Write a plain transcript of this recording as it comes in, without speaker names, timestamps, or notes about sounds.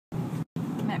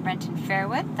rent in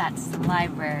Fairwood. That's the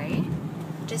library.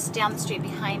 Just down the street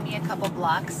behind me, a couple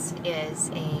blocks, is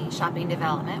a shopping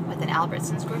development with an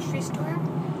Albertsons grocery store,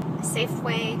 a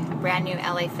Safeway, a brand new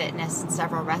LA Fitness, and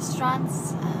several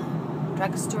restaurants,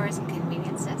 drugstores, and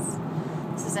conveniences.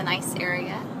 This is a nice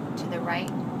area. To the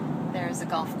right, there's a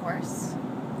golf course.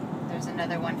 There's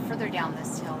another one further down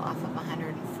this hill off of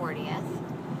 140th.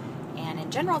 And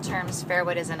in general terms,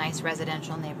 Fairwood is a nice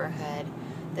residential neighborhood.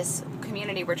 This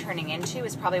community we're turning into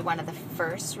is probably one of the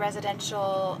first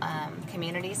residential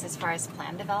communities as far as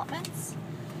planned developments.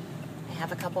 I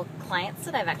have a couple clients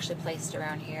that I've actually placed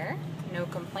around here. No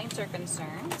complaints or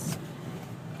concerns.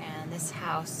 And this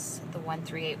house, the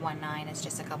 13819, is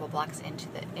just a couple blocks into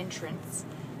the entrance.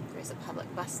 There's a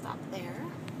public bus stop there.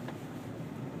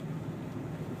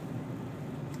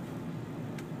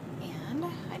 And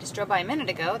I just drove by a minute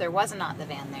ago. There was not the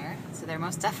van there, so they're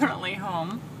most definitely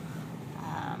home.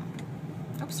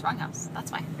 Oops, wrong house. That's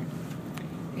fine.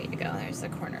 There you go. There's the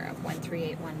corner of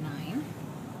 13819.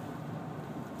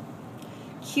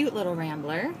 Cute little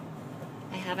rambler.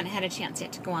 I haven't had a chance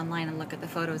yet to go online and look at the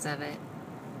photos of it,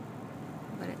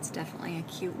 but it's definitely a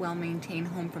cute, well-maintained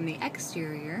home from the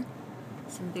exterior.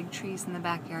 Some big trees in the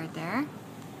backyard there.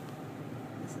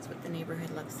 This is what the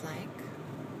neighborhood looks like.